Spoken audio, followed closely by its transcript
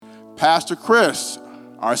Pastor Chris,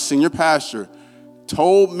 our senior pastor,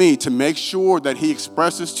 told me to make sure that he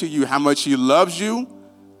expresses to you how much he loves you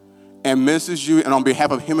and misses you. And on behalf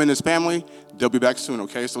of him and his family, they'll be back soon,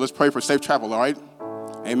 okay? So let's pray for safe travel, all right?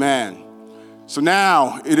 Amen. So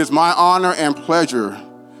now it is my honor and pleasure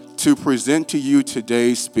to present to you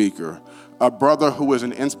today's speaker, a brother who is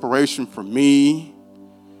an inspiration for me.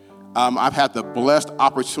 I've had the blessed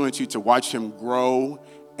opportunity to watch him grow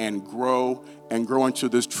and grow and grow into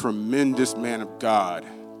this tremendous man of God.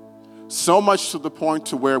 So much to the point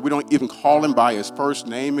to where we don't even call him by his first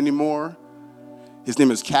name anymore. His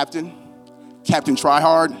name is Captain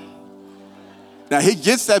Tryhard. Now, he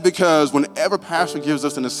gets that because whenever Pastor gives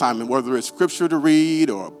us an assignment, whether it's scripture to read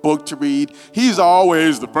or a book to read, he's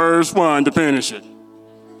always the first one to finish it.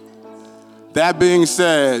 That being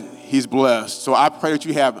said, he's blessed. So I pray that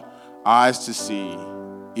you have eyes to see,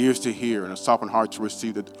 ears to hear, and a softened heart to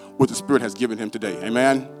receive what the Spirit has given him today.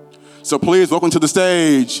 Amen? So please welcome to the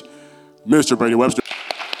stage, Mr. Brady Webster.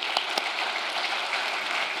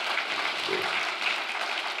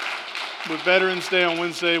 With Veterans Day on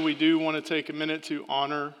Wednesday, we do want to take a minute to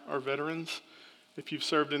honor our veterans. If you've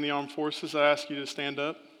served in the armed forces, I ask you to stand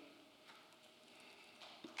up.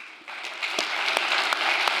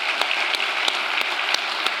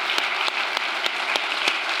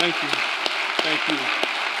 Thank you. Thank you.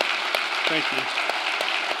 Thank you.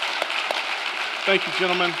 Thank you,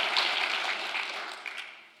 gentlemen.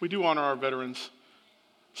 We do honor our veterans.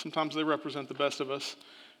 Sometimes they represent the best of us.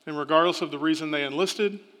 And regardless of the reason they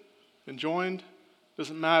enlisted and joined,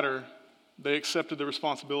 doesn't matter. They accepted the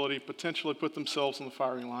responsibility, potentially put themselves on the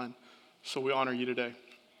firing line. So we honor you today.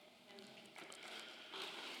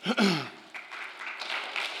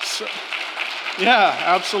 Yeah,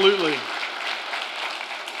 absolutely.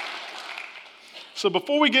 So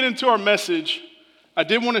before we get into our message, I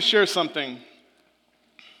did want to share something.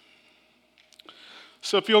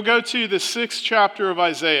 So if you'll go to the 6th chapter of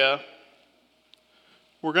Isaiah,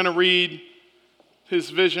 we're going to read his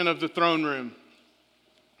vision of the throne room.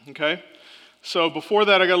 Okay? So before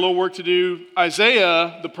that, I got a little work to do.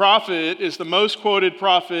 Isaiah, the prophet, is the most quoted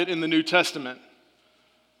prophet in the New Testament.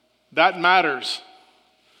 That matters.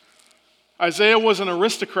 Isaiah was an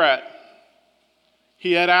aristocrat.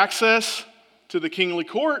 He had access to the kingly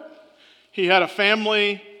court. He had a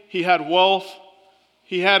family. He had wealth.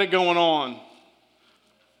 He had it going on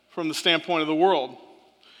from the standpoint of the world.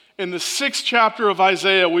 In the 6th chapter of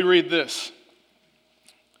Isaiah, we read this.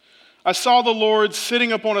 I saw the Lord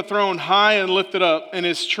sitting upon a throne high and lifted up, and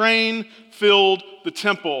his train filled the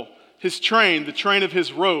temple. His train, the train of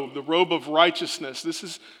his robe, the robe of righteousness. This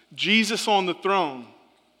is Jesus on the throne.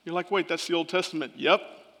 You're like, wait, that's the Old Testament. Yep.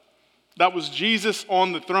 That was Jesus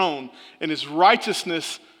on the throne, and his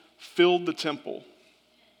righteousness filled the temple.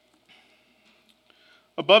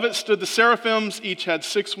 Above it stood the seraphims. Each had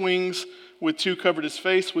 6 wings. With 2 covered his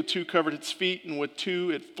face, with 2 covered its feet, and with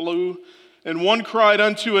 2 it flew. And one cried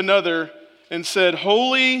unto another and said,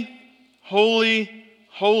 Holy, holy,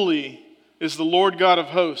 holy is the Lord God of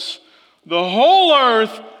hosts. The whole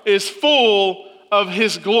earth is full of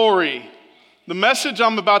his glory. The message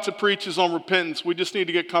I'm about to preach is on repentance. We just need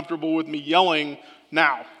to get comfortable with me yelling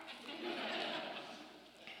now.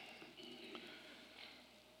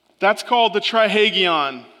 That's called the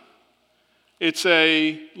trihagion. It's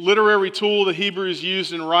a literary tool the Hebrews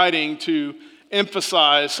used in writing to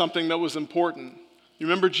emphasize something that was important. You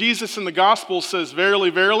remember Jesus in the Gospel says,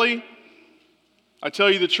 verily, verily, I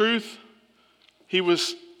tell you the truth. He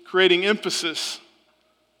was creating emphasis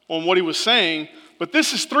on what he was saying, but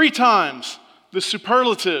this is 3 times the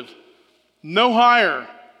superlative, no higher,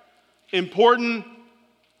 important,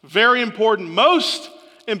 very important, most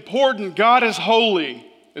important, God is holy,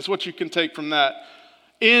 is what you can take from that.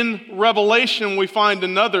 In Revelation, we find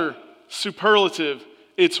another superlative.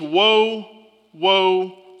 It's woe,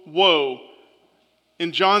 woe, woe.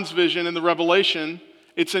 In John's vision in the Revelation,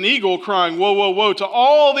 it's an eagle crying, woe, woe, woe, to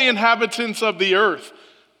all the inhabitants of the earth.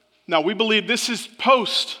 Now, we believe this is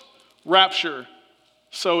post-rapture.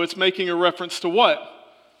 So it's making a reference to what?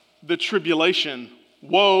 The tribulation.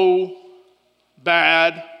 Woe,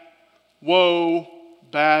 bad, woe,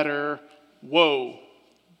 badder, woe,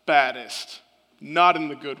 baddest. Not in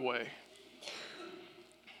the good way.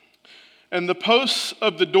 And the posts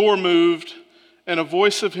of the door moved, and a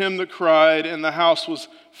voice of him that cried, and the house was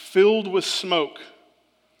filled with smoke.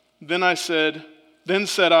 Then said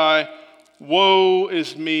I, woe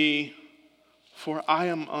is me, for I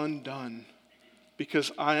am undone,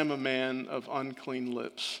 because I am a man of unclean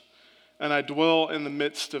lips, and I dwell in the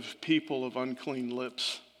midst of people of unclean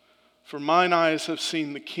lips. For mine eyes have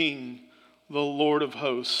seen the King, the Lord of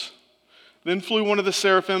hosts. Then flew one of the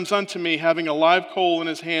seraphims unto me, having a live coal in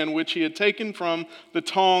his hand, which he had taken from the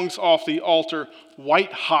tongs off the altar,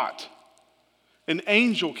 white hot. An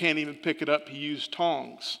angel can't even pick it up. He used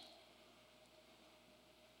tongs.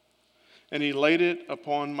 And he laid it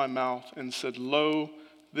upon my mouth and said, Lo,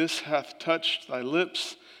 this hath touched thy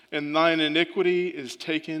lips, and thine iniquity is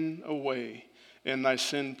taken away, and thy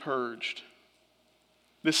sin purged.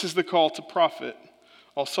 This is the call to prophet.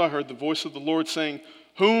 Also I heard the voice of the Lord saying,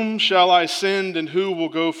 Whom shall I send, and who will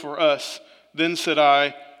go for us? Then said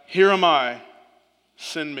I, Here am I,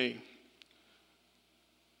 send me.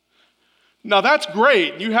 Now that's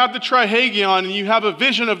great. You have the trihagion, and you have a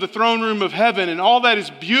vision of the throne room of heaven, and all that is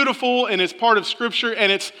beautiful, and it's part of Scripture,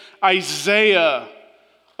 and it's Isaiah,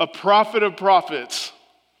 a prophet of prophets.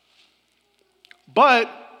 But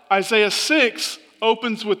Isaiah 6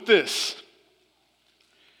 opens with this.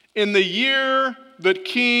 In the year that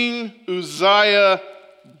King Uzziah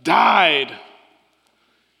died.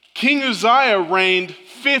 King Uzziah reigned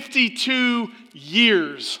 52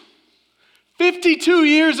 years. 52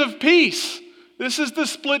 years of peace. This is the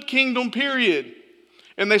split kingdom period.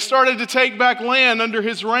 And they started to take back land under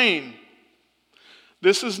his reign.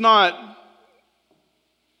 This is not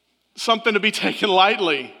something to be taken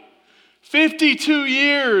lightly. 52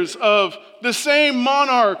 years of the same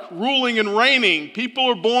monarch ruling and reigning. People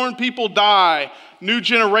are born, people die. New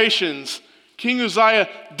generations. King Uzziah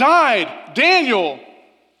died. Daniel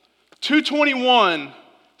 2:21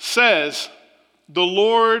 says, the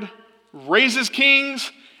Lord raises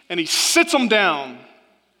kings and he sits them down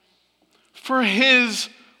for his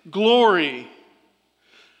glory.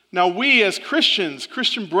 Now we as Christians,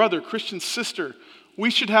 Christian brother, Christian sister,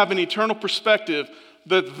 we should have an eternal perspective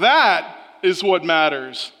that is what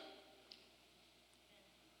matters.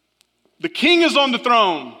 The king is on the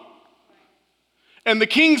throne, and the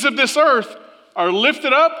kings of this earth are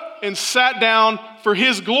lifted up and sat down for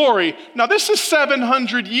his glory. Now this is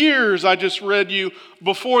 700 years, I just read you,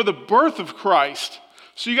 before the birth of Christ.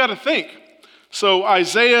 So you got to think. So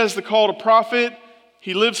Isaiah is the called prophet.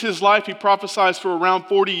 He lives his life, he prophesies for around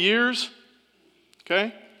 40 years.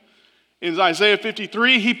 Okay? In Isaiah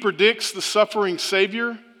 53, he predicts the suffering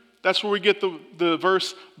Savior. That's where we get the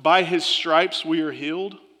verse, by his stripes we are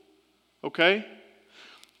healed. Okay?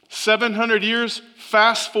 700 years,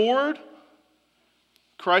 fast forward.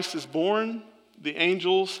 Christ is born. The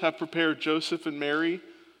angels have prepared Joseph and Mary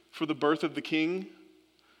for the birth of the king.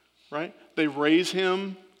 Right? They raise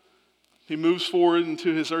him. He moves forward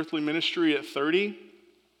into his earthly ministry at 30.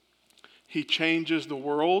 He changes the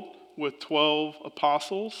world with 12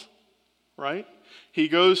 apostles. Right? He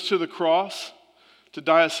goes to the cross to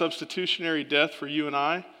die a substitutionary death for you and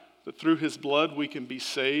I, that through his blood we can be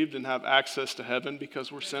saved and have access to heaven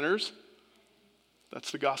because we're sinners.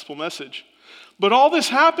 That's the gospel message. But all this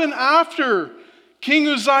happened after King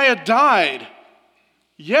Uzziah died.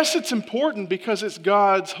 Yes, it's important because it's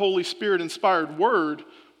God's Holy Spirit inspired word,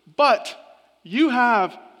 but you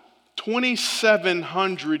have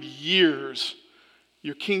 2,700 years.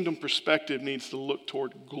 Your kingdom perspective needs to look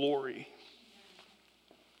toward glory.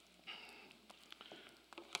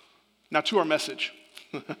 Now to our message.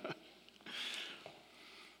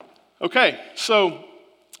 Okay, so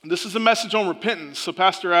this is a message on repentance. So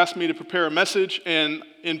Pastor asked me to prepare a message, and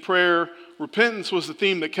in prayer, repentance was the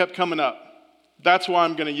theme that kept coming up. That's why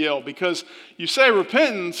I'm going to yell, because you say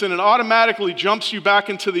repentance and it automatically jumps you back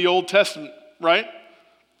into the Old Testament, right?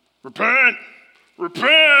 Repent,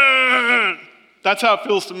 repent. That's how it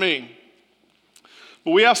feels to me.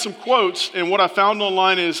 But we have some quotes, and what I found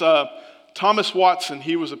online is Thomas Watson.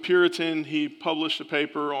 He was a Puritan. He published a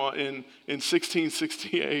paper in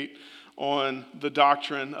 1668 on the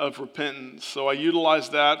doctrine of repentance. So I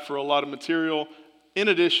utilized that for a lot of material in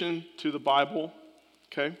addition to the Bible.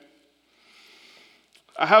 Okay.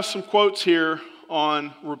 I have some quotes here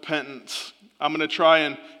on repentance. I'm going to try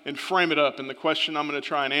and frame it up. And the question I'm going to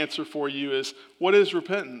try and answer for you is, what is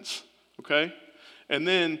repentance? Okay. And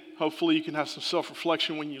then hopefully you can have some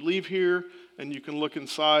self-reflection when you leave here, and you can look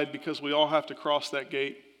inside, because we all have to cross that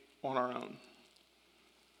gate on our own.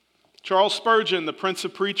 Charles Spurgeon, the Prince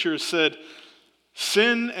of Preachers, said,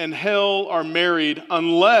 sin and hell are married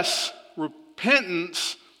unless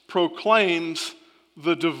repentance proclaims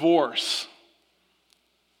the divorce.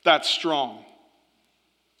 That's strong.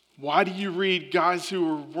 Why do you read guys who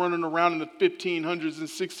were running around in the 1500s and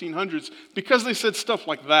 1600s? Because they said stuff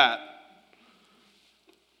like that.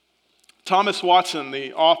 Thomas Watson,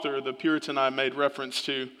 the author, the Puritan I made reference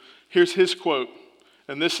to, here's his quote,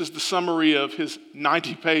 and this is the summary of his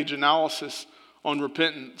 90-page analysis on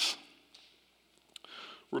repentance.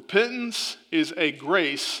 Repentance is a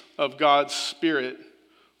grace of God's Spirit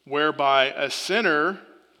whereby a sinner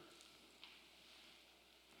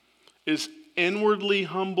is inwardly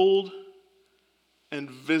humbled and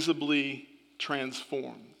visibly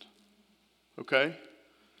transformed. Okay?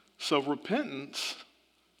 So repentance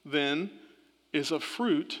then is a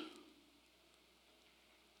fruit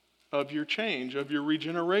of your change, of your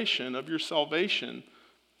regeneration, of your salvation.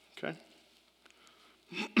 Okay?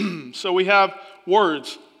 So we have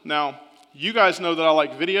words. Now, you guys know that I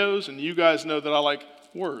like videos, and you guys know that I like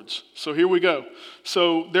words. So here we go.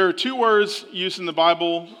 So there are two words used in the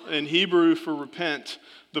Bible in Hebrew for repent.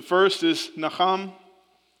 The first is nacham,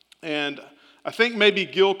 and I think maybe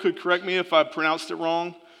Gil could correct me if I pronounced it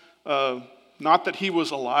wrong. Not that he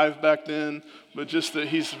was alive back then, but just that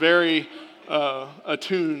he's very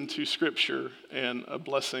attuned to Scripture and a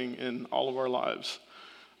blessing in all of our lives.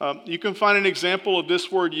 You can find an example of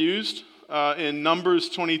this word used in Numbers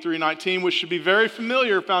 23:19, which should be very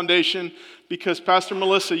familiar foundation because Pastor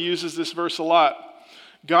Melissa uses this verse a lot.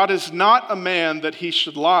 God is not a man that he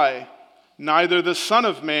should lie, neither the Son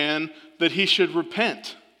of Man that he should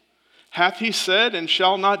repent. Hath he said and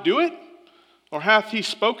shall not do it? Or hath he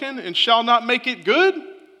spoken and shall not make it good?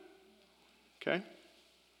 Okay.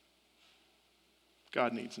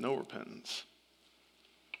 God needs no repentance.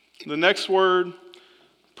 The next word,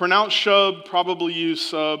 pronounced shub, probably use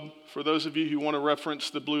sub. For those of you who want to reference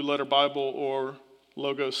the Blue Letter Bible or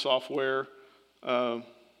Logos software,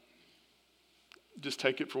 just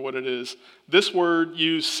take it for what it is. This word,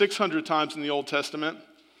 used 600 times in the Old Testament,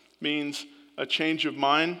 means a change of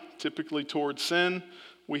mind, typically towards sin.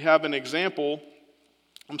 We have an example.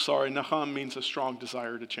 Nacham means a strong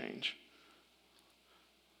desire to change.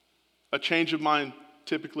 A change of mind,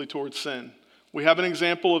 typically towards sin. We have an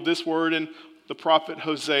example of this word in the prophet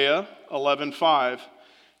Hosea 11:5.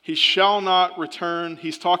 He shall not return,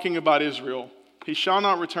 he's talking about Israel. He shall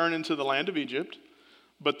not return into the land of Egypt,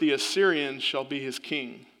 but the Assyrians shall be his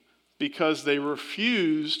king, because they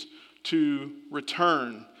refused to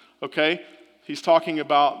return. Okay? He's talking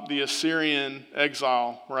about the Assyrian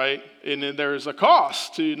exile, right? And then there's a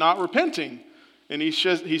cost to not repenting. And he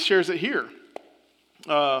shares it here.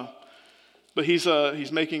 But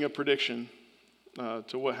he's making a prediction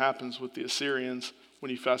to what happens with the Assyrians when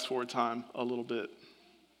you fast forward time a little bit.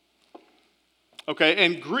 Okay,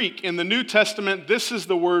 and Greek, in the New Testament, this is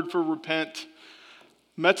the word for repent,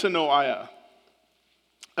 metanoia,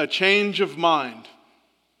 a change of mind,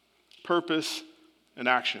 purpose, and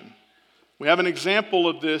action. We have an example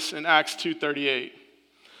of this in Acts 2:38.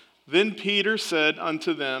 Then Peter said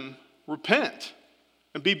unto them, repent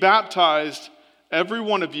and be baptized, every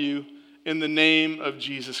one of you, in the name of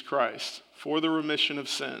Jesus Christ, for the remission of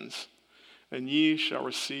sins, and ye shall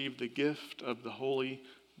receive the gift of the Holy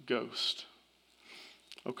Ghost.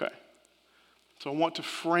 Okay, so I want to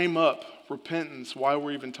frame up repentance, why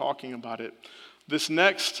we're even talking about it. This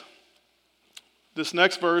next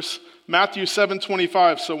verse, Matthew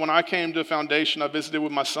 7:25. So when I came to Foundation, I visited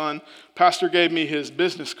with my son. Pastor gave me his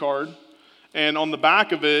business card, and on the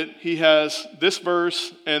back of it, he has this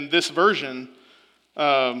verse and this version,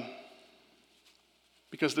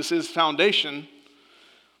 because this is Foundation.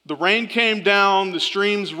 The rain came down, the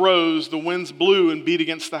streams rose, the winds blew and beat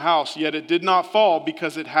against the house, yet it did not fall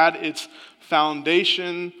because it had its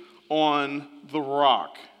foundation on the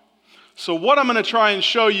rock. So what I'm going to try and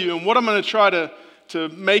show you, and what I'm going to try to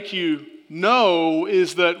make you know,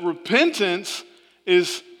 is that repentance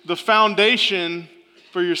is the foundation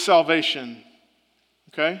for your salvation.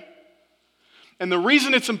 Okay? And the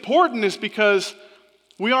reason it's important is because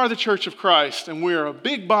we are the Church of Christ, and we are a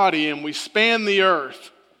big body, and we span the earth.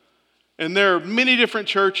 And there are many different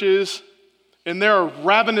churches, and there are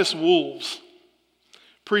ravenous wolves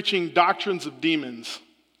preaching doctrines of demons.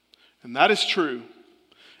 And that is true.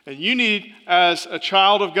 And you need, as a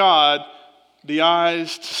child of God, the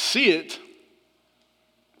eyes to see it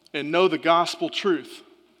and know the gospel truth.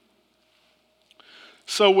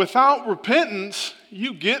 So without repentance,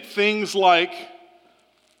 you get things like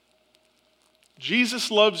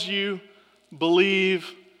Jesus loves you,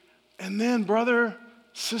 believe, and then, brother,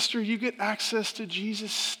 sister, you get access to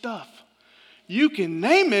Jesus' stuff. You can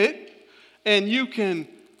name it and you can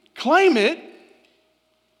claim it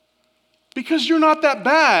because you're not that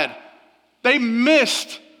bad. They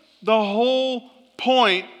missed the whole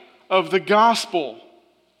point of the gospel.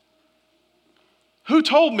 Who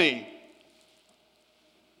told me?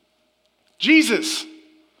 Jesus.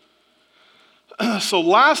 So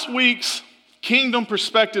last week's Kingdom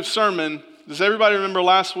Perspective sermon, does everybody remember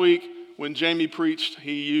last week when Jamie preached,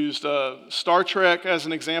 he used Star Trek as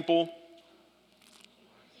an example?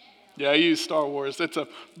 Yeah, he used Star Wars. That's a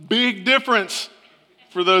big difference.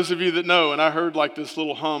 For those of you that know, and I heard like this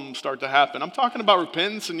little hum start to happen. I'm talking about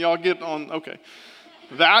repentance and y'all get on, okay.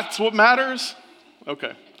 That's what matters?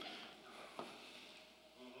 Okay.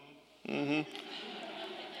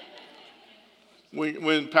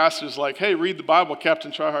 When pastor's like, hey, read the Bible,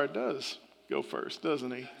 Captain Tryhard does go first,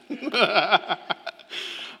 doesn't he?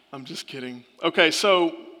 I'm just kidding. Okay,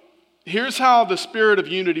 so here's how the spirit of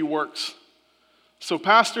unity works. So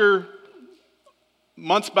pastor,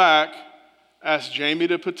 months back, asked Jamie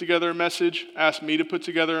to put together a message, asked me to put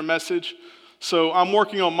together a message. So I'm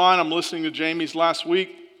working on mine. I'm listening to Jamie's last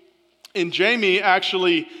week. And Jamie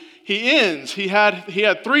actually, he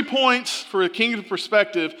had 3 points for a kingdom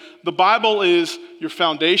perspective. The Bible is your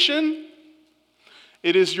foundation.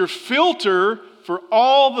 It is your filter for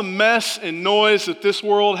all the mess and noise that this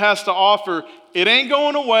world has to offer. It ain't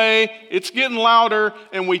going away. It's getting louder.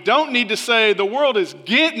 And we don't need to say the world is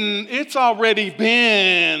getting, it's already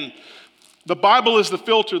been. The Bible is the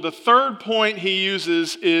filter. The third point he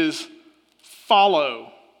uses is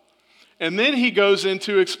follow. And then he goes in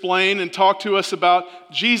to explain and talk to us about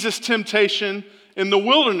Jesus' temptation in the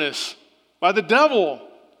wilderness by the devil.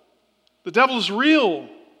 The devil is real.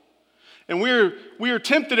 And we are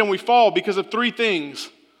tempted and we fall because of three things: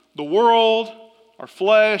 the world, our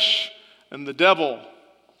flesh, and the devil.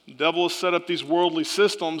 The devil has set up these worldly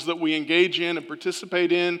systems that we engage in and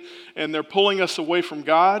participate in, and they're pulling us away from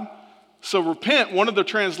God. So repent, one of the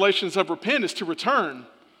translations of repent is to return.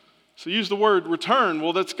 So use the word return.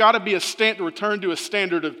 Well, that's got to be return to a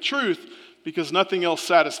standard of truth, because nothing else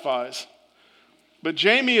satisfies. But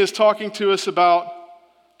Jamie is talking to us about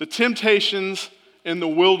the temptations in the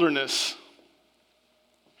wilderness.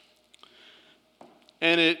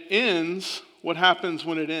 And it ends, what happens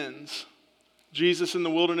when it ends? Jesus in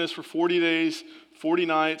the wilderness for 40 days, 40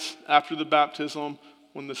 nights after the baptism,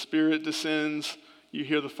 when the Spirit descends, you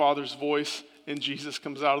hear the Father's voice, and Jesus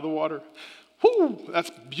comes out of the water. Whoo,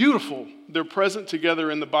 that's beautiful. They're present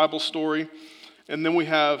together in the Bible story. And then we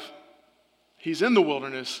have, he's in the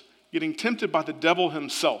wilderness, getting tempted by the devil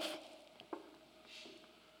himself.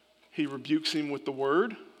 He rebukes him with the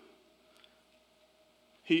word.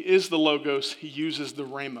 He is the Logos. He uses the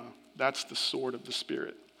Rhema. That's the sword of the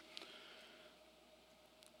Spirit.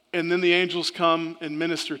 And then the angels come and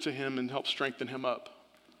minister to him and help strengthen him up.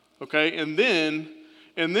 Okay, and then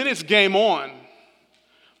it's game on.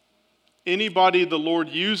 Anybody the Lord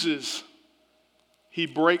uses, he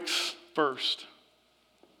breaks first.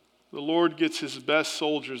 The Lord gets his best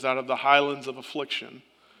soldiers out of the highlands of affliction.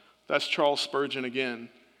 That's Charles Spurgeon again.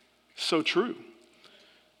 So true.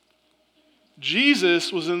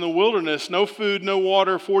 Jesus was in the wilderness, no food, no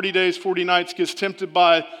water, 40 days, 40 nights, gets tempted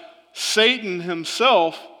by Satan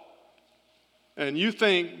himself, and you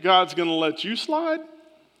think God's going to let you slide?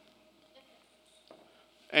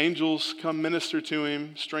 Angels come minister to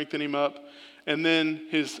him, strengthen him up, and then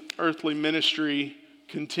his earthly ministry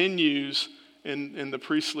continues in the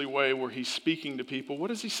priestly way where he's speaking to people. What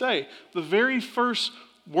does he say? The very first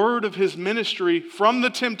word of his ministry from the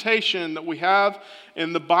temptation that we have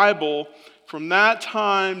in the Bible, from that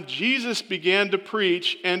time, Jesus began to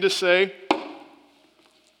preach and to say,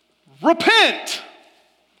 repent.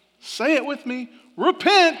 Say it with me.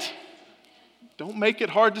 Repent. Don't make it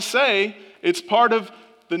hard to say. It's part of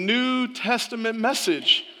the New Testament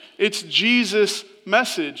message. It's Jesus'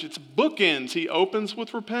 message. It's bookends. He opens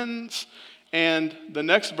with repentance. And the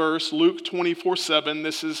next verse, Luke 24:7,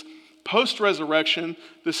 this is post-resurrection.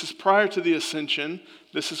 This is prior to the ascension.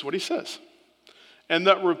 This is what he says. And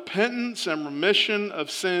that repentance and remission of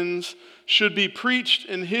sins should be preached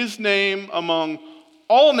in his name among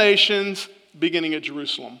all nations, beginning at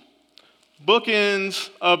Jerusalem. Bookends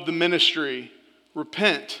of the ministry.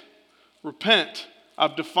 Repent. Repent.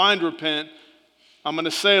 I've defined repent. I'm going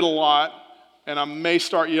to say it a lot, and I may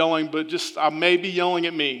start yelling, but I may be yelling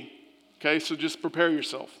at me. Okay, so just prepare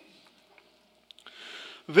yourself.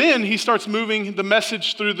 Then he starts moving the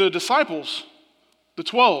message through the disciples, the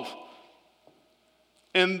 12.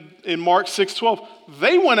 And in Mark 6:12,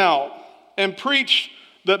 they went out and preached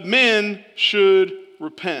that men should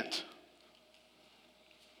repent.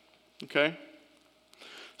 Okay?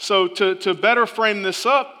 So to better frame this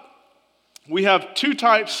up, we have two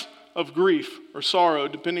types of grief or sorrow,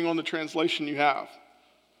 depending on the translation you have.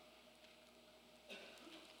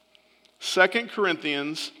 2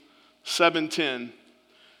 Corinthians 7:10.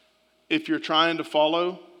 If you're trying to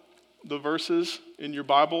follow the verses in your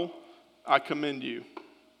Bible, I commend you.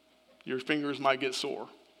 Your fingers might get sore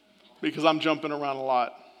because I'm jumping around a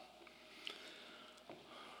lot.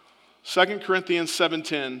 2 Corinthians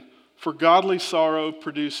 7:10. For godly sorrow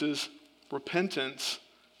produces repentance,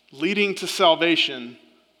 leading to salvation,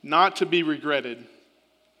 not to be regretted.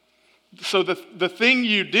 So the thing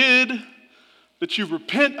you did that you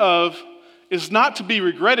repent of is not to be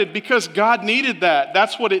regretted because God needed that.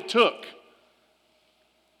 That's what it took.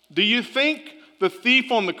 Do you think the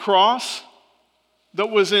thief on the cross that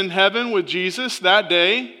was in heaven with Jesus that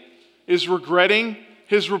day is regretting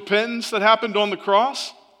his repentance that happened on the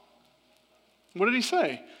cross? What did he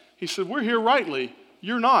say? He said, we're here rightly.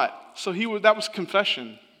 You're not. So that was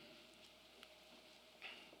confession.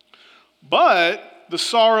 But the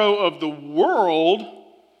sorrow of the world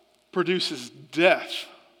produces death.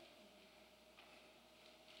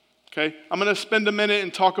 Okay, I'm going to spend a minute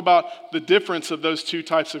and talk about the difference of those two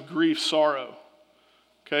types of grief, sorrow.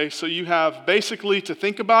 Okay, so you have basically, to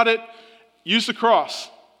think about it, use the cross.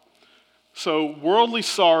 So worldly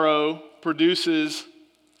sorrow produces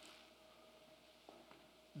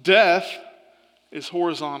death is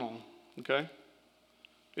horizontal, okay?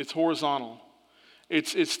 It's horizontal.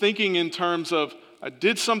 It's thinking in terms of, I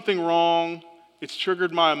did something wrong, it's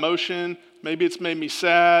triggered my emotion, maybe it's made me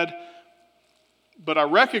sad, but I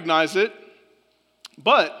recognize it.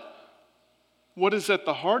 But what is at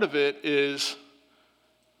the heart of it is,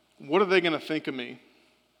 what are they going to think of me?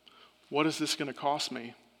 What is this going to cost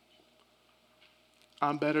me?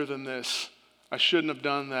 I'm better than this. I shouldn't have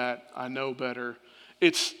done that. I know better.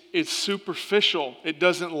 It's superficial. It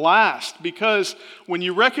doesn't last, because when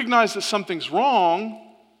you recognize that something's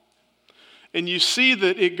wrong and you see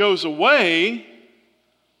that it goes away,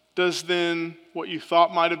 does then what you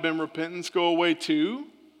thought might have been repentance go away too?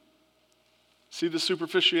 See the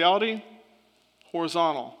superficiality?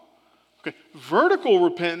 Horizontal. Okay, vertical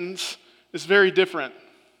repentance is very different.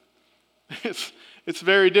 It's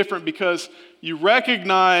very different because you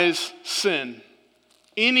recognize sin.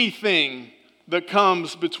 Anything that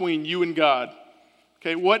comes between you and God.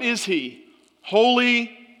 Okay, what is he?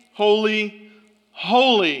 Holy, holy,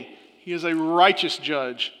 holy. He is a righteous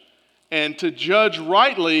judge. And to judge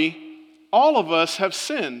rightly, all of us have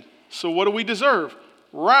sinned. So what do we deserve?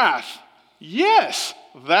 Wrath. Yes,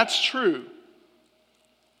 that's true.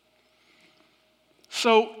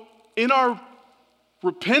 So in our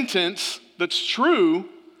repentance that's true,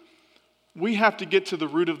 we have to get to the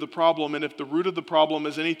root of the problem. And if the root of the problem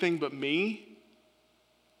is anything but me,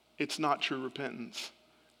 it's not true repentance,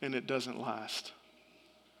 and it doesn't last.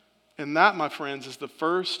 And that, my friends, is the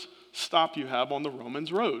first stop you have on the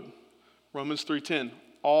Romans road. Romans 3:10,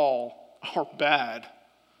 all are bad.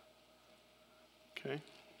 Okay?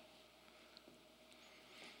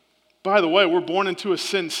 By the way, we're born into a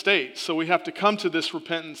sin state, so we have to come to this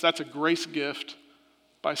repentance. That's a grace gift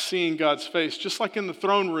by seeing God's face. Just like in the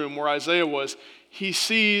throne room where Isaiah was, he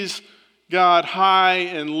sees God high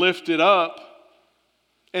and lifted up.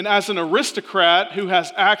 And as an aristocrat who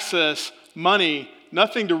has access, money,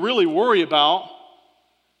 nothing to really worry about,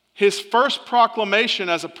 his first proclamation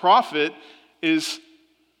as a prophet is,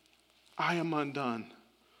 I am undone.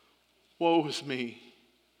 Woe is me.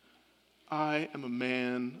 I am a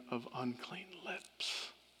man of unclean lips.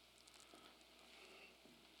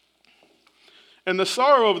 And the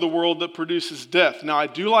sorrow of the world that produces death. Now, I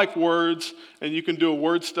do like words, and you can do a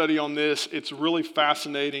word study on this. It's really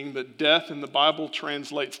fascinating that death in the Bible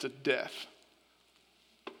translates to death.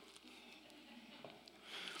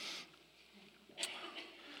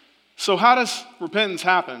 So how does repentance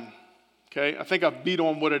happen? Okay, I think I've beat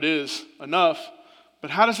on what it is enough, but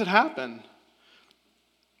how does it happen?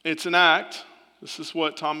 It's an act. This is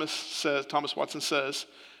what Thomas Watson says.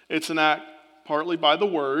 It's an act partly by the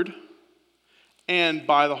word and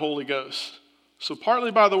by the Holy Ghost. So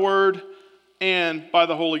partly by the Word and by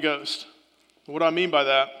the Holy Ghost. What do I mean by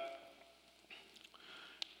that?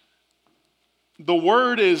 The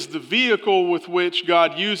Word is the vehicle with which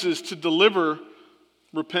God uses to deliver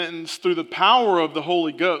repentance through the power of the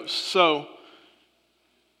Holy Ghost. So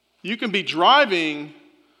you can be driving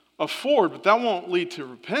a Ford, but that won't lead to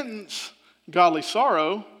repentance, godly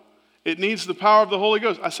sorrow. It needs the power of the Holy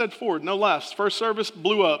Ghost. I said Ford, no less. First service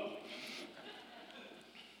blew up.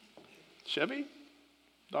 Chevy?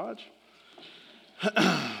 Dodge?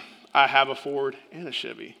 I have a Ford and a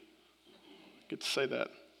Chevy. Get to say that.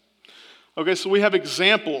 Okay, so we have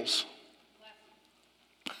examples.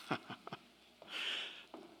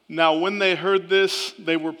 Now, when they heard this,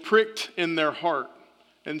 they were pricked in their heart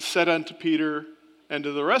and said unto Peter and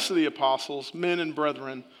to the rest of the apostles, men and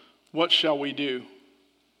brethren, what shall we do?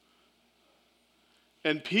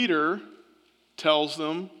 And Peter tells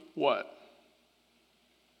them what?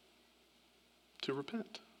 To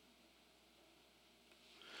repent.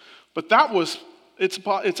 But that was, it's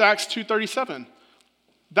Acts 2:37.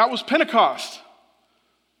 That was Pentecost.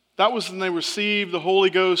 That was when they received the Holy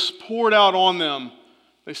Ghost poured out on them.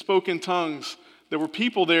 They spoke in tongues. There were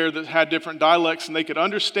people there that had different dialects, and they could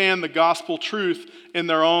understand the gospel truth in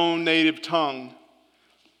their own native tongue.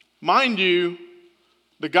 Mind you,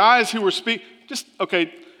 the guys who were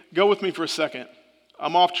okay, go with me for a second.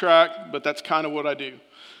 I'm off track, but that's kind of what I do.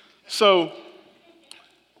 So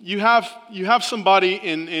you have somebody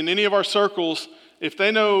in any of our circles, if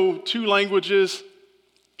they know 2 languages,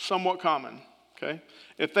 somewhat common, okay?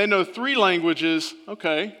 If they know 3 languages,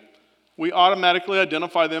 okay, we automatically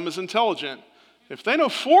identify them as intelligent. If they know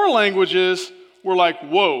 4 languages, we're like,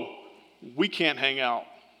 whoa, we can't hang out.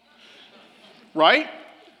 Right?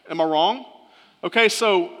 Am I wrong? Okay,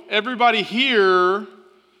 so everybody here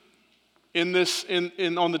on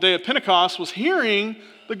the day of Pentecost was hearing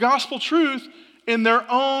the gospel truth in their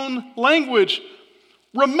own language.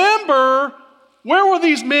 Remember, where were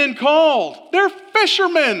these men called? They're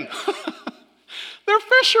fishermen. They're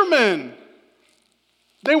fishermen.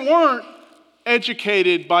 They weren't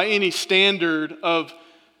educated by any standard of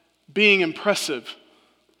being impressive.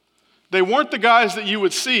 They weren't the guys that you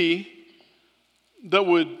would see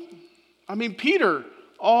that Peter,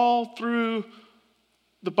 all through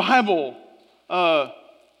the Bible,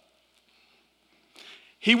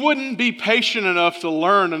 he wouldn't be patient enough to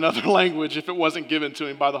learn another language if it wasn't given to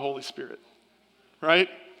him by the Holy Spirit, right?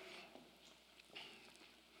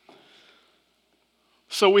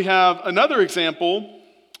 So we have another example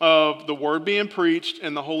of the word being preached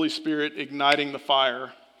and the Holy Spirit igniting the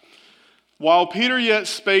fire. While Peter yet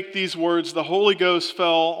spake these words, the Holy Ghost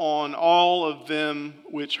fell on all of them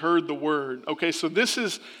which heard the word. Okay, so this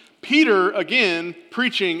is Peter, again,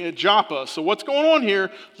 preaching at Joppa. So what's going on here?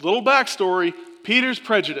 Little backstory. Peter's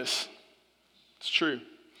prejudice. It's true.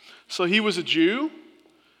 So he was a Jew,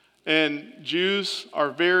 and Jews are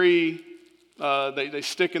very, they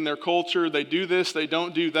stick in their culture. They do this, they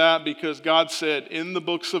don't do that, because God said in the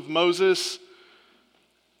books of Moses,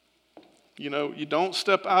 you don't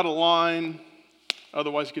step out of line,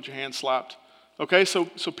 otherwise you get your hand slapped. Okay, so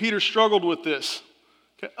Peter struggled with this.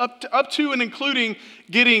 Okay, up to and including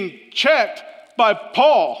getting checked by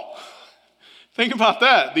Paul. Think about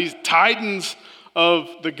that. These titans of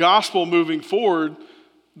the gospel moving forward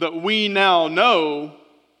that we now know,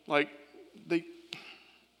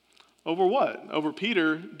 over what? Over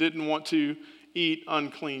Peter didn't want to eat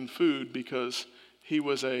unclean food because he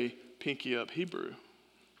was a pinky up Hebrew.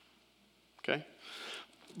 Okay?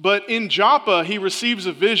 But in Joppa, he receives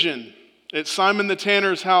a vision. At Simon the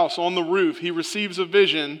tanner's house on the roof, he receives a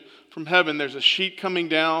vision from heaven. There's a sheet coming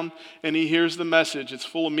down, and he hears the message. It's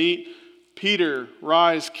full of meat. Peter,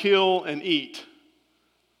 rise, kill, and eat.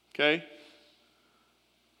 Okay?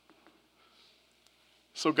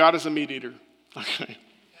 So God is a meat eater. Okay.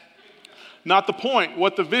 Not the point.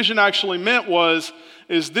 What the vision actually meant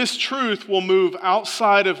is this truth will move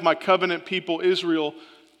outside of my covenant people Israel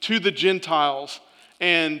to the Gentiles.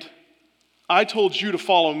 And I told you to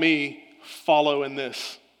follow me, follow in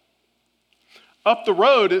this. Up the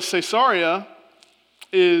road at Caesarea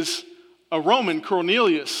is a Roman,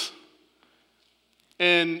 Cornelius.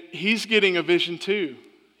 And he's getting a vision too.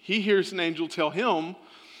 He hears an angel tell him,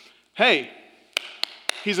 hey,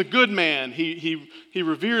 he's a good man. He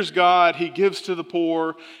reveres God. He gives to the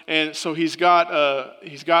poor. And so he's got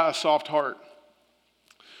a soft heart.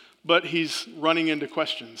 But he's running into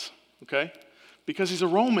questions, okay? Because he's a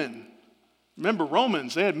Roman. Remember,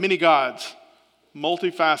 Romans, they had many gods,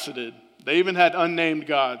 multifaceted. They even had unnamed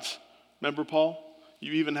gods. Remember, Paul?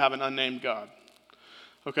 You even have an unnamed God.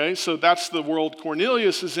 Okay, so that's the world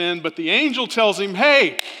Cornelius is in. But the angel tells him,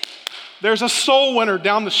 hey, there's a soul winner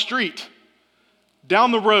down the street,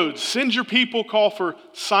 down the road. Send your people, call for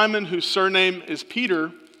Simon, whose surname is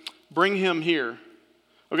Peter. Bring him here.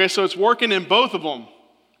 Okay, so it's working in both of them,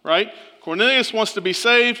 right? Cornelius wants to be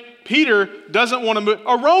saved. Peter doesn't want to move.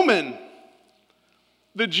 A Roman.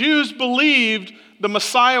 The Jews believed the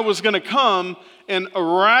Messiah was going to come and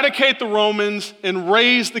eradicate the Romans and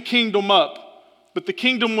raise the kingdom up. But the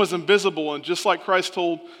kingdom was invisible, and just like Christ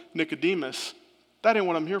told Nicodemus, that ain't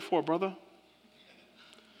what I'm here for, brother.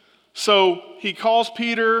 So he calls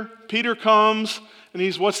Peter. Peter comes, and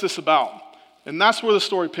he's, what's this about? And that's where the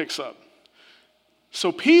story picks up.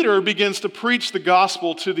 So Peter begins to preach the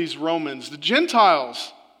gospel to these Romans, the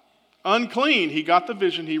Gentiles, unclean. He got the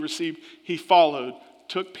vision he received. He followed.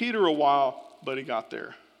 Took Peter a while, but he got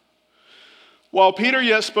there. While Peter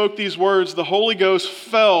yet spoke these words, the Holy Ghost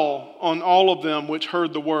fell on all of them which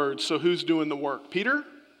heard the word. So who's doing the work? Peter?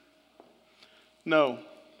 No.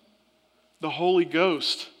 The Holy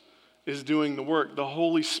Ghost is doing the work. The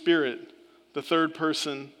Holy Spirit, the third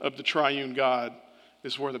person of the triune God,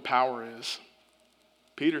 is where the power is.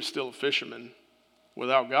 Peter's still a fisherman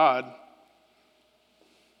without God.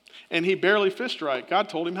 and he barely fished right. God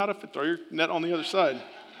told him how to throw your net on the other side.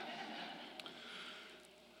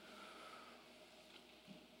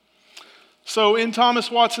 So in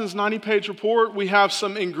Thomas Watson's 90-page report, we have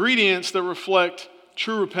some ingredients that reflect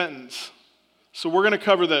true repentance. So we're going to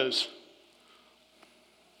cover those.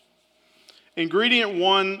 Ingredient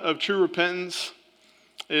 1 of true repentance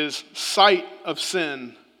is sight of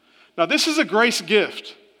sin. Now this is a grace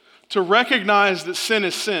gift to recognize that sin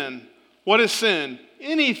is sin. What is sin?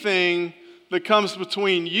 Anything that comes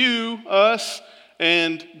between you, us,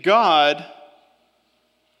 and God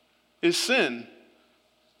is sin.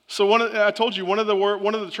 So I told you one of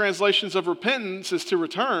the translations of repentance is to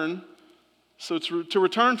return. So it's to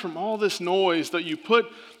return from all this noise that you put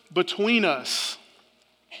between us.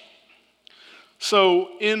 So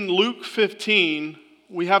in Luke 15,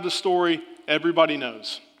 we have the story everybody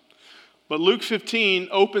knows. But Luke 15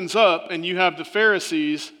 opens up and you have the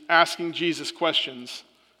Pharisees asking Jesus questions.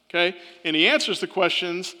 Okay? And he answers the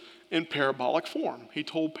questions in parabolic form. He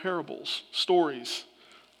told parables, stories.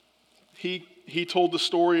 He told the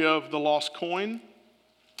story of the lost coin.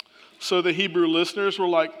 So the Hebrew listeners were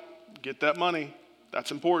like, get that money.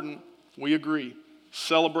 That's important. We agree.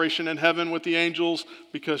 Celebration in heaven with the angels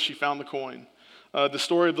because she found the coin. The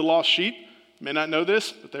story of the lost sheep. You may not know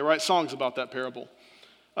this, but they write songs about that parable.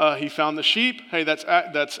 He found the sheep. Hey,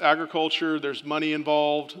 that's agriculture. There's money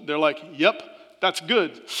involved. They're like, yep, that's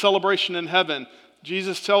good. Celebration in heaven.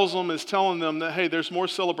 Jesus is telling them that, hey, there's more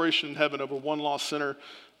celebration in heaven over one lost sinner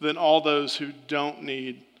than all those who don't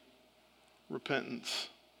need repentance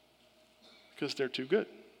because they're too good.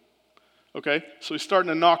 Okay, so he's starting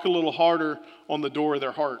to knock a little harder on the door of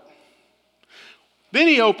their heart. Then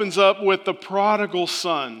he opens up with the prodigal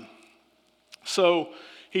son. So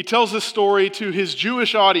he tells this story to his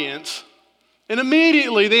Jewish audience, and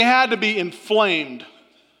immediately they had to be inflamed.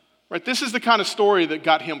 Right? This is the kind of story that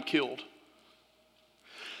got him killed.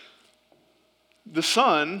 The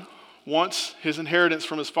son wants his inheritance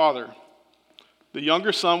from his father. The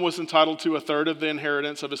younger son was entitled to 1/3 of the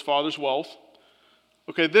inheritance of his father's wealth.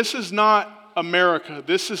 Okay, this is not America.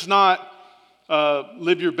 This is not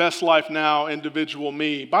live your best life now, individual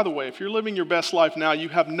me. By the way, if you're living your best life now, you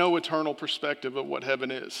have no eternal perspective of what heaven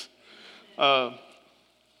is.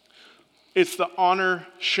 It's the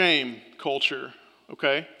honor-shame culture,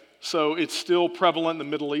 okay? So it's still prevalent in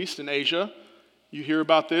the Middle East and Asia. You hear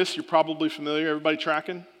about this, you're probably familiar. Everybody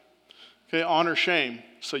tracking? Okay, honor, shame.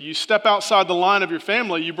 So you step outside the line of your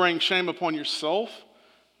family, you bring shame upon yourself,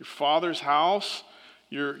 your father's house,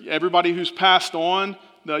 everybody who's passed on,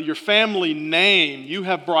 your family name. You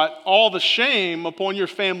have brought all the shame upon your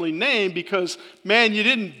family name because, man, you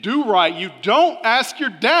didn't do right. You don't ask your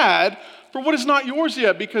dad for what is not yours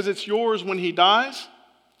yet because it's yours when he dies.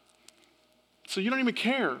 So you don't even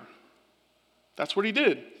care. That's what he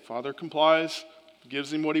did. Father complies,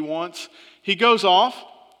 gives him what he wants. He goes off.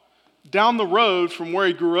 Down the road from where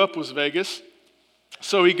he grew up was Vegas.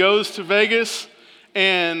 So he goes to Vegas,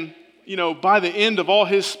 and by the end of all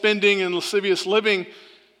his spending and lascivious living,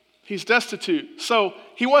 he's destitute. So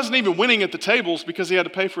he wasn't even winning at the tables because he had to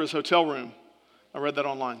pay for his hotel room. I read that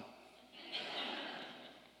online.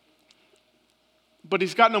 But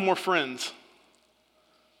he's got no more friends.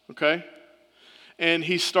 Okay? And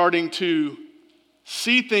he's starting to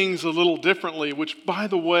see things a little differently, which, by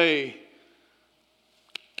the way,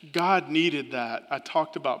 God needed that. I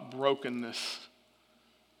talked about brokenness.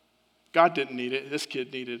 God didn't need it. This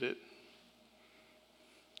kid needed it.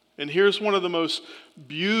 And here's one of the most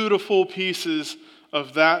beautiful pieces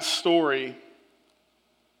of that story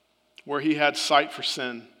where he had sight for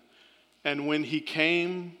sin. And when he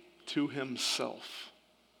came to himself,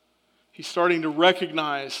 he's starting to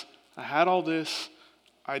recognize, I had all this,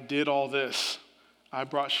 I did all this. I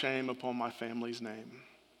brought shame upon my family's name.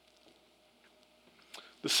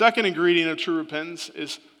 The second ingredient of true repentance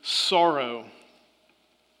is sorrow.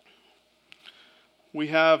 We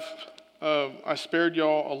have, I spared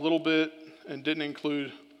y'all a little bit and didn't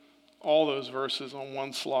include all those verses on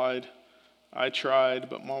one slide. I tried,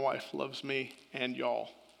 but my wife loves me and y'all.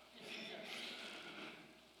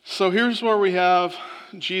 So here's where we have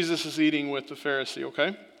Jesus is eating with the Pharisee,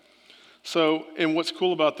 okay? So, and what's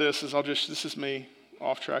cool about this is this is me,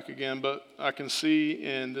 off track again, but I can see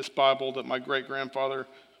in this Bible that my great-grandfather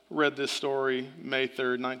read this story May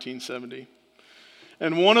 3rd, 1970.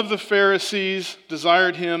 And one of the Pharisees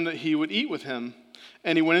desired him that he would eat with him.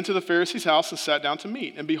 And he went into the Pharisee's house and sat down to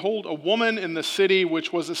meat. And behold, a woman in the city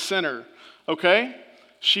which was a sinner. Okay?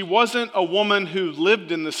 She wasn't a woman who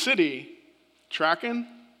lived in the city. Tracking?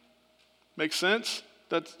 Makes sense?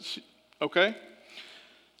 Okay?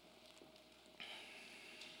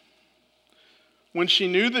 When she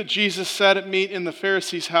knew that Jesus sat at meat in the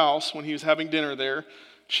Pharisee's house when he was having dinner there,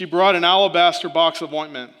 she brought an alabaster box of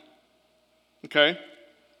ointment. Okay?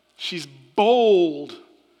 She's bold.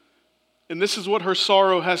 And this is what her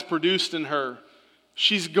sorrow has produced in her.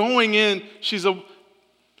 She's going in,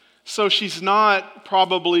 so she's not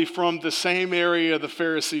probably from the same area the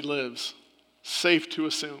Pharisee lives. Safe to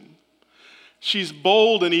assume. She's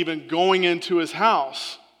bold and even going into his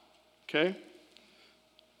house. Okay?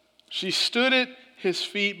 She stood at his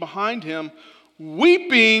feet behind him,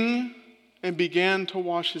 weeping, and began to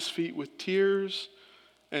wash his feet with tears,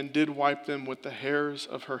 and did wipe them with the hairs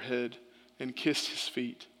of her head, and kissed his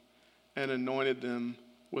feet, and anointed them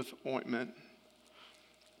with ointment.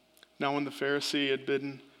 Now when the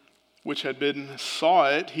Pharisee which had bidden saw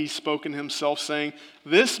it, he spoke in himself, saying,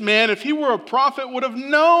 "This man, if he were a prophet, would have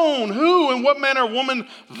known who and what manner of woman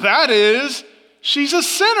that is. She's a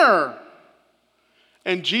sinner."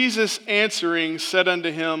 And Jesus answering said unto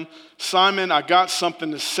him, "Simon, I got something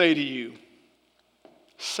to say to you."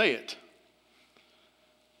 Say it.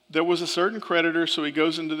 There was a certain creditor, so he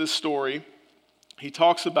goes into this story. He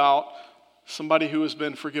talks about somebody who has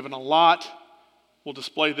been forgiven a lot, will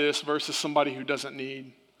display this, versus somebody who doesn't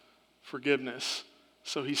need forgiveness.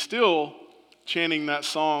 So he's still chanting that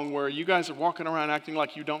song where you guys are walking around acting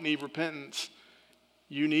like you don't need repentance.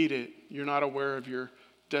 You need it. You're not aware of your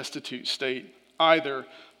destitute state either.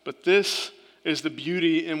 But this is the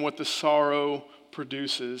beauty in what the sorrow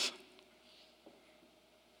produces.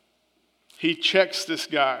 He checks this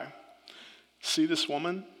guy. See this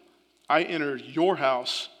woman? I entered your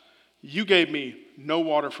house. You gave me no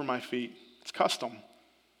water for my feet. It's custom.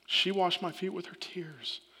 She washed my feet with her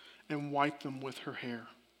tears and wiped them with her hair.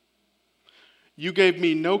 You gave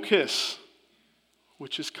me no kiss,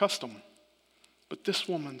 which is custom. But this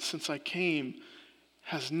woman, since I came,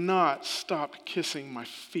 has not stopped kissing my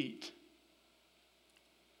feet.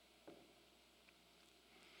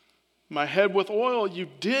 My head with oil you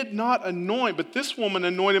did not anoint, but this woman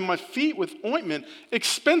anointed my feet with ointment.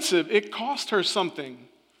 Expensive, it cost her something.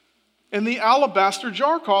 And the alabaster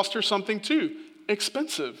jar cost her something too.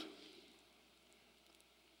 Expensive.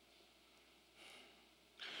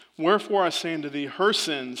 Wherefore I say unto thee, her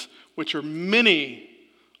sins, which are many,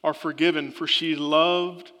 are forgiven, for she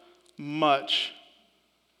loved much.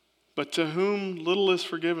 But to whom little is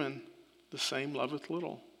forgiven, the same loveth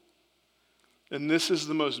little. And this is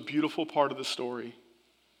the most beautiful part of the story.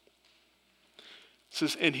 It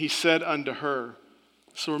says, and he said unto her.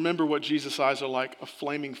 So remember what Jesus' eyes are like, a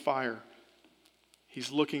flaming fire.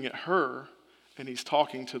 He's looking at her, and he's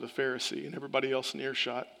talking to the Pharisee and everybody else in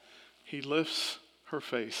earshot. He lifts her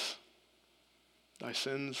face. Thy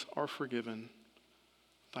sins are forgiven.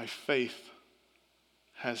 Thy faith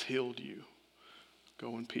has healed you.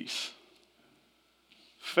 Go in peace.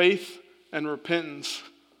 Faith and repentance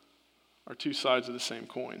are two sides of the same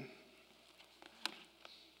coin.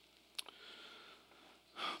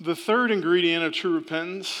 The third ingredient of true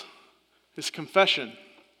repentance is confession.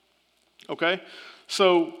 Okay?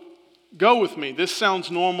 So go with me. This sounds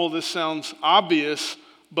normal, this sounds obvious,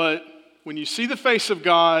 but when you see the face of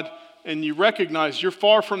God and you recognize you're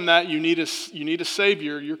far from that, you need a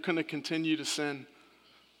Savior, you're going to continue to sin.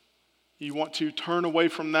 You want to turn away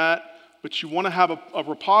from that, but you want to have a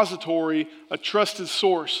repository, a trusted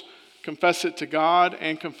source. Confess it to God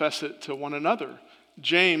and confess it to one another.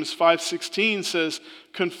 James 5:16 says,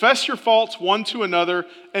 confess your faults one to another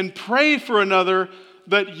and pray for another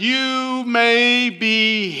that you may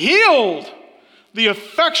be healed. The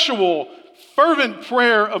effectual, fervent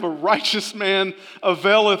prayer of a righteous man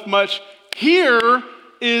availeth much. Here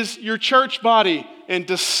is your church body and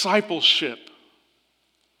discipleship.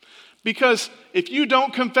 Because if you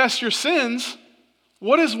don't confess your sins,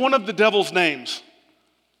 what is one of the devil's names?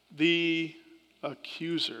 The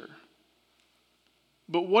accuser.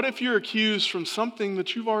 But what if you're accused from something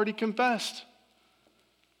that you've already confessed?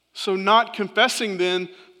 So not confessing then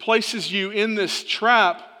places you in this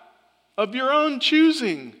trap of your own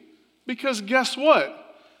choosing. Because guess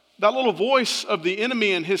what? That little voice of the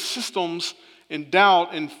enemy and his systems in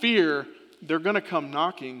doubt and fear, they're going to come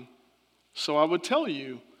knocking. So I would tell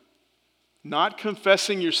you, not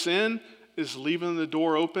confessing your sin is leaving the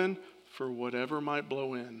door open for whatever might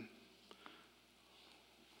blow in.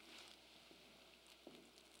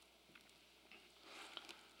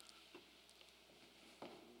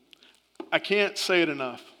 I can't say it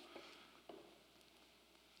enough.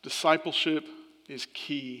 Discipleship is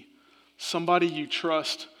key. Somebody you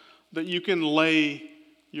trust, that you can lay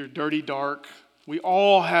your dirty, dark. We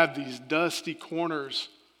all have these dusty corners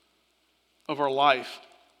of our life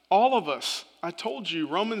All of us. I told you,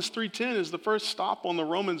 Romans 3:10 is the first stop on the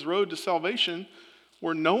Romans road to salvation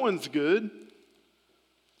where no one's good.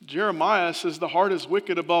 Jeremiah says the heart is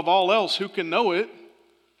wicked above all else. Who can know it?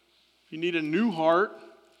 You need a new heart,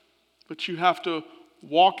 but you have to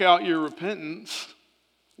walk out your repentance.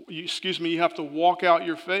 You have to walk out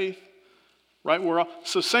your faith. Right?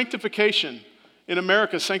 So sanctification. In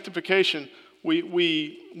America, sanctification,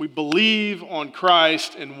 we believe on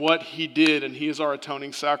Christ and what he did, and he is our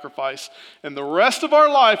atoning sacrifice. And the rest of our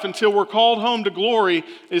life until we're called home to glory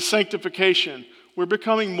is sanctification. We're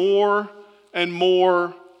becoming more and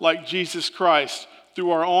more like Jesus Christ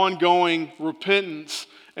through our ongoing repentance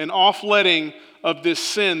and off-letting of this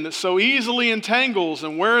sin that so easily entangles.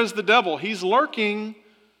 And where is the devil? He's lurking,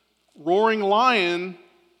 roaring lion.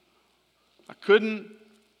 I couldn't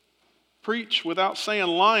preach without saying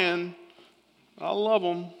lion. I love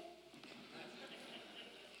them.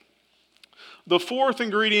 The fourth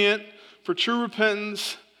ingredient for true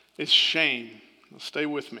repentance is shame. Now stay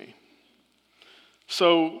with me.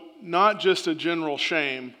 So, not just a general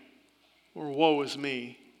shame or woe is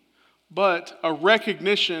me, but a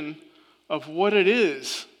recognition of what it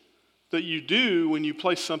is that you do when you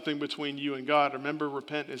place something between you and God. Remember,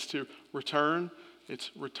 repent is to return.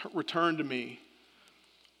 It's return to me.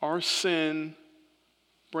 Our sin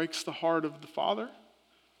breaks the heart of the Father.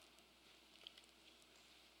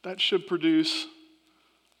 That should produce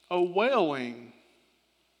a wailing.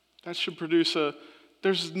 That should produce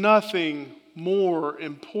there's nothing more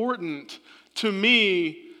important to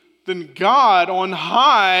me than God on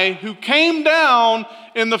high who came down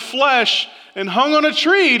in the flesh and hung on a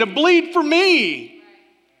tree to bleed for me.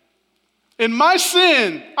 In my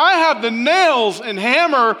sin, I have the nails and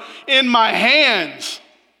hammer in my hands.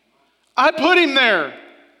 I put him there.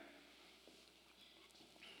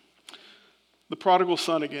 The prodigal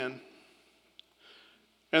son again.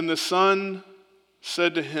 And the son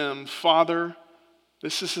said to him, Father,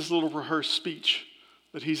 this is his little rehearsed speech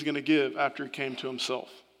that he's going to give after he came to himself.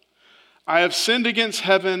 I have sinned against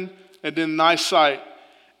heaven and in thy sight,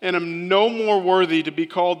 and am no more worthy to be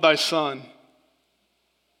called thy son.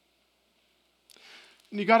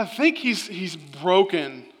 And you got to think he's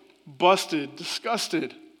broken, busted,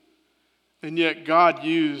 disgusted. And yet God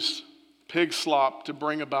used pig slop to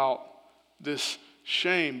bring about this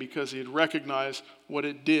shame because he had recognized what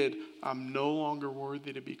it did. I'm no longer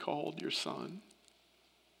worthy to be called your son.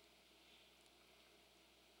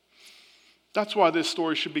 That's why this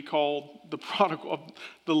story should be called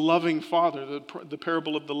the loving father, the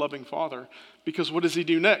parable of the loving father. Because what does he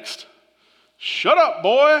do next? Shut up,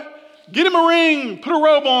 boy. Get him a ring, put a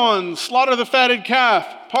robe on, slaughter the fatted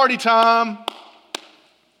calf, party time.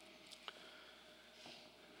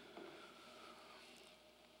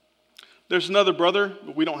 There's another brother,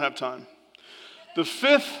 but we don't have time. The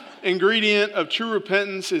fifth ingredient of true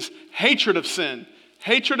repentance is hatred of sin.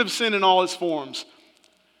 Hatred of sin in all its forms.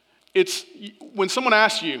 It's when someone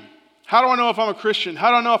asks you, how do I know if I'm a Christian? How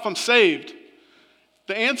do I know if I'm saved?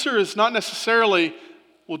 The answer is not necessarily,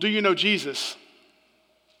 well, do you know Jesus?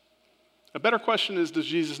 A better question is, does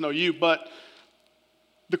Jesus know you? But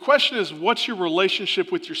the question is, what's your relationship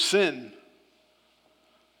with your sin?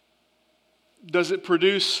 Does it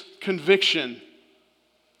produce conviction?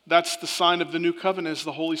 That's the sign of the new covenant, is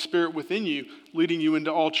the Holy Spirit within you, leading you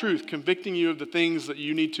into all truth, convicting you of the things that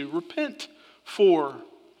you need to repent for.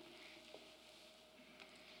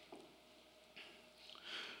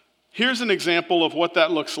 Here's an example of what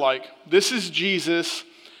that looks like. This is Jesus.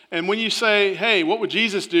 And when you say, hey, what would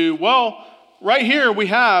Jesus do? Well, right here we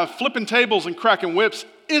have flipping tables and cracking whips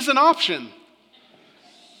is an option.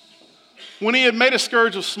 When he had made a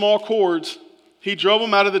scourge of small cords, he drove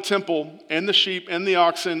them out of the temple and the sheep and the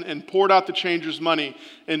oxen and poured out the changers' money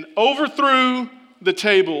and overthrew the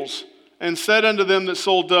tables and said unto them that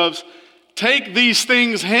sold doves, take these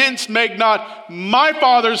things hence, make not my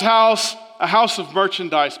Father's house a house of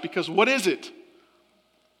merchandise. Because what is it?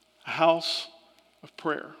 A house of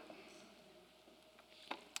prayer.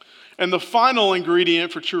 And the final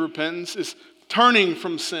ingredient for true repentance is turning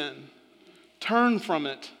from sin. Turn from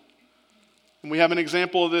it. And we have an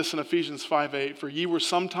example of this in Ephesians 5:8. For ye were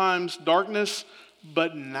sometimes darkness,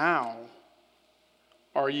 but now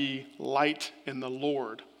are ye light in the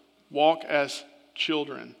Lord. Walk as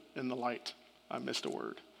children in the light. I missed a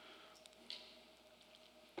word.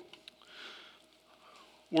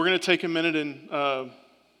 We're going to take a minute and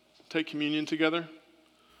take communion together.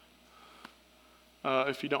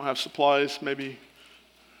 If you don't have supplies, maybe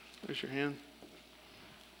raise your hand.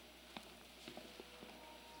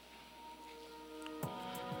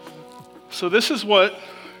 So this is what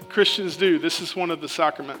Christians do. This is one of the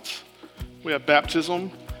sacraments. We have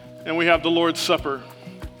baptism, and we have the Lord's Supper.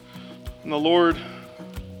 And the Lord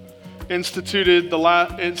instituted the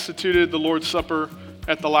Lord's Supper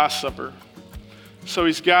at the Last Supper. So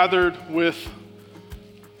he's gathered with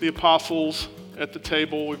the apostles at the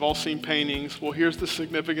table. We've all seen paintings. Well, here's the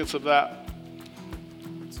significance of that.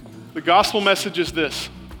 The gospel message is this,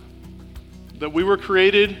 that we were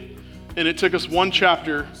created and it took us one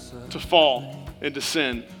chapter to fall into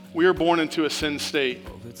sin. We are born into a sin state.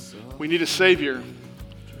 We need a Savior.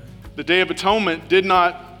 The Day of Atonement did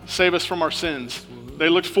not save us from our sins. They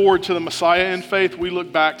looked forward to the Messiah in faith. We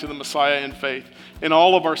look back to the Messiah in faith. And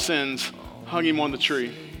all of our sins hung him on the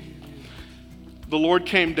tree. The Lord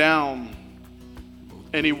came down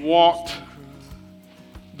and he walked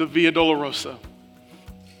the Via Dolorosa.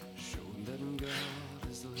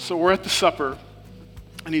 So we're at the supper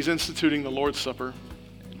and he's instituting the Lord's Supper.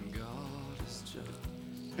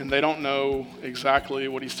 And they don't know exactly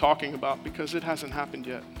what he's talking about because it hasn't happened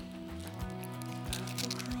yet.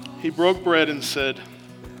 He broke bread and said,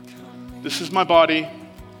 "This is my body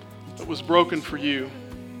that was broken for you.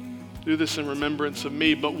 Do this in remembrance of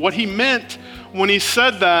me." But what he meant when he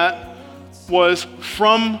said that was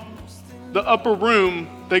from the upper room,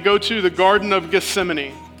 they go to the Garden of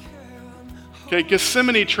Gethsemane. Okay,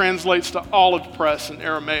 Gethsemane translates to olive press in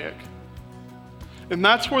Aramaic. And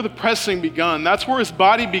that's where the pressing begun. That's where his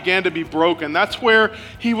body began to be broken. That's where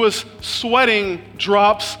he was sweating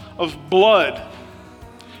drops of blood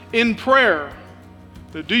in prayer.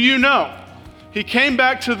 Do you know? He came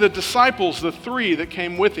back to the disciples, the three that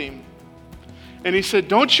came with him, and he said,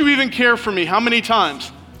 "Don't you even care for me?" How many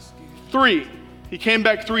times? 3. He came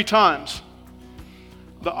back 3 times.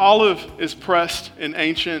 The olive is pressed in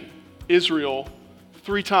ancient Israel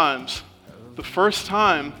 3 times. The first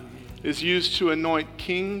time is used to anoint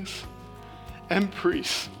kings and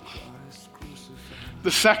priests.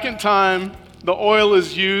 The second time, the oil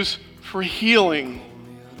is used for healing.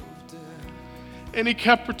 And he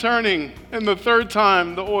kept returning. And the third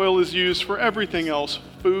time, the oil is used for everything else,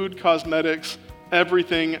 food, cosmetics,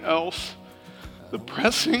 everything else. The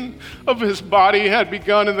pressing of his body had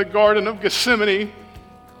begun in the Garden of Gethsemane.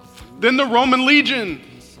 Then the Roman legion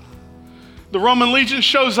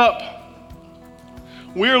shows up.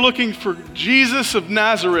 We are looking for Jesus of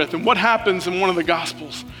Nazareth. And what happens in one of the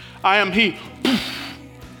Gospels? "I am he."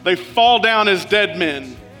 They fall down as dead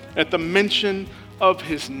men at the mention of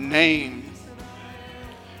his name.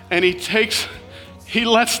 And he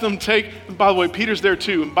lets them take, and by the way, Peter's there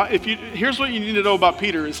too. And here's what you need to know about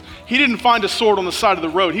Peter is he didn't find a sword on the side of the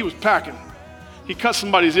road. He was packing. He cut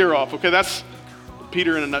somebody's ear off. Okay, that's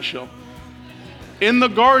Peter in a nutshell. In the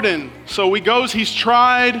garden, so he goes, he's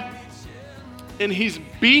tried, and he's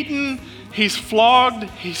beaten, he's flogged,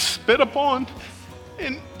 he's spit upon.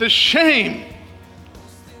 And the shame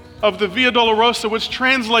of the Via Dolorosa, which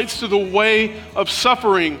translates to the way of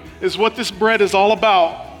suffering, is what this bread is all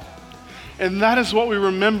about. And that is what we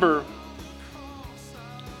remember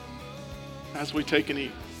as we take and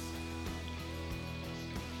eat.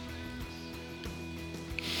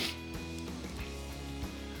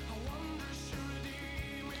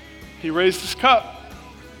 He raised his cup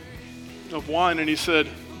of wine and he said,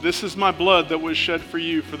 "This is my blood that was shed for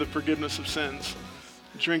you for the forgiveness of sins.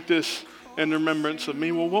 Drink this in remembrance of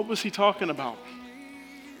me." Well, what was he talking about?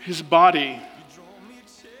 His body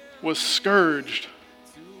was scourged,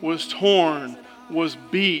 was torn, was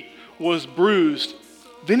beat, was bruised.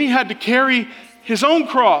 Then he had to carry his own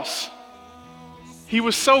cross. He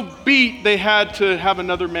was so beat, they had to have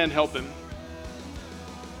another man help him.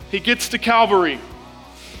 He gets to Calvary.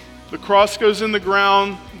 The cross goes in the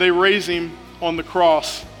ground. They raise him on the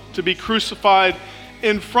cross to be crucified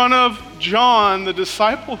in front of John, the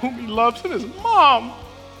disciple whom he loves, and his mom.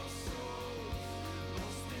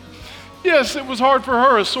 Yes, it was hard for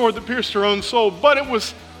her, a sword that pierced her own soul, but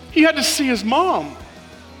he had to see his mom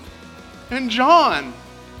and John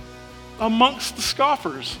amongst the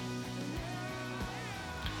scoffers.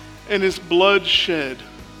 And his blood shed.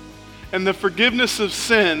 And the forgiveness of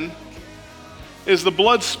sin is the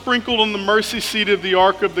blood sprinkled on the mercy seat of the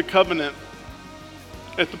Ark of the Covenant.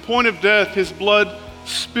 At the point of death, his blood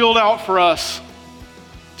spilled out for us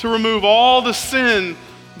to remove all the sin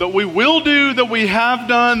that we will do, that we have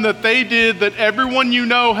done, that they did, that everyone you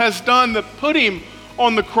know has done, that put him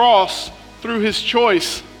on the cross through his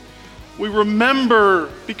choice. We remember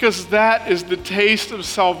because that is the taste of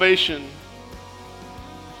salvation.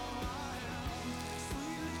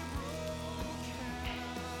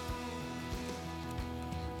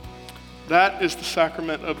 That is the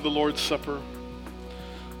sacrament of the Lord's Supper.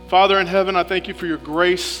 Father in heaven, I thank you for your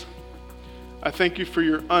grace. I thank you for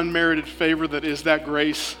your unmerited favor that is that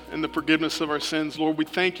grace and the forgiveness of our sins. Lord, we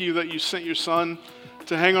thank you that you sent your Son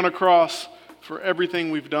to hang on a cross for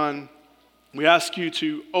everything we've done. We ask you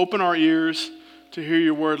to open our ears to hear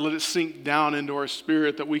your word. Let it sink down into our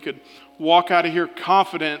spirit that we could walk out of here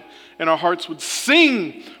confident and our hearts would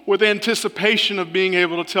sing with anticipation of being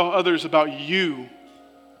able to tell others about you.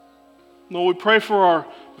 Lord, we pray for our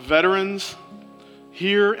veterans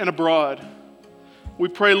here and abroad. We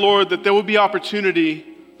pray, Lord, that there will be opportunity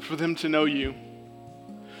for them to know you.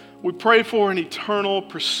 We pray for an eternal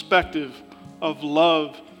perspective of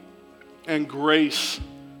love and grace.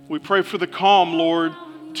 We pray for the calm, Lord,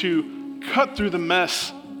 to cut through the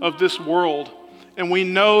mess of this world. And we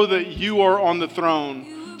know that you are on the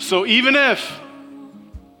throne. So even if,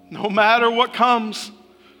 no matter what comes,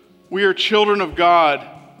 we are children of God,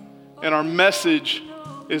 and our message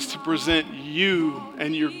is to present you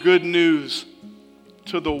and your good news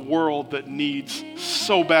to the world that needs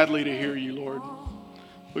so badly to hear you, Lord.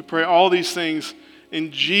 We pray all these things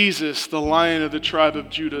in Jesus, the Lion of the tribe of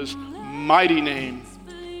Judah's mighty name.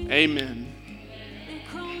 Amen.